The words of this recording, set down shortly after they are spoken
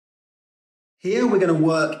Here we're going to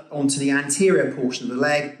work onto the anterior portion of the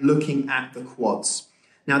leg, looking at the quads.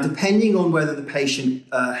 Now, depending on whether the patient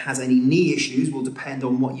has any knee issues will depend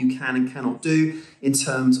on what you can and cannot do in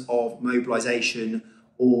terms of mobilization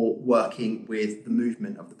or working with the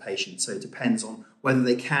movement of the patient. So it depends on whether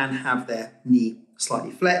they can have their knee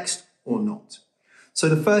slightly flexed or not. So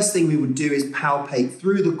the first thing we would do is palpate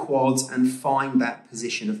through the quads and find that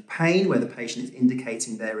position of pain where the patient is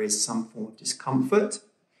indicating there is some form of discomfort.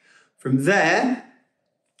 From there,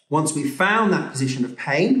 once we've found that position of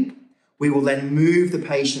pain, we will then move the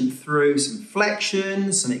patient through some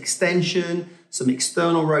flexion, some extension, some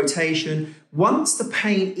external rotation. Once the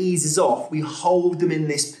pain eases off, we hold them in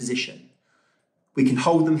this position. We can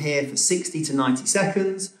hold them here for 60 to 90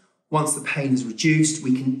 seconds. Once the pain is reduced,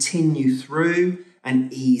 we continue through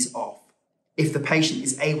and ease off. If the patient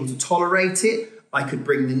is able to tolerate it, I could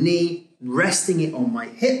bring the knee, resting it on my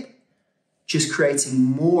hip, just creating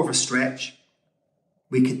more of a stretch.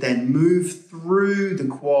 We could then move through the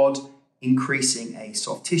quad, increasing a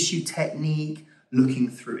soft tissue technique, looking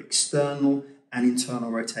through external and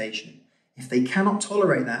internal rotation. If they cannot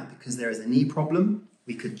tolerate that because there is a knee problem,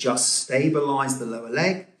 we could just stabilize the lower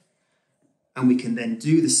leg, and we can then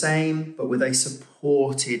do the same, but with a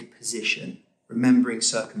supported position, remembering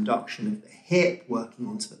circumduction of the hip, working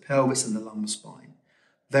onto the pelvis and the lumbar spine.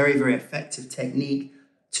 Very, very effective technique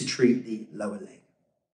to treat the lower leg.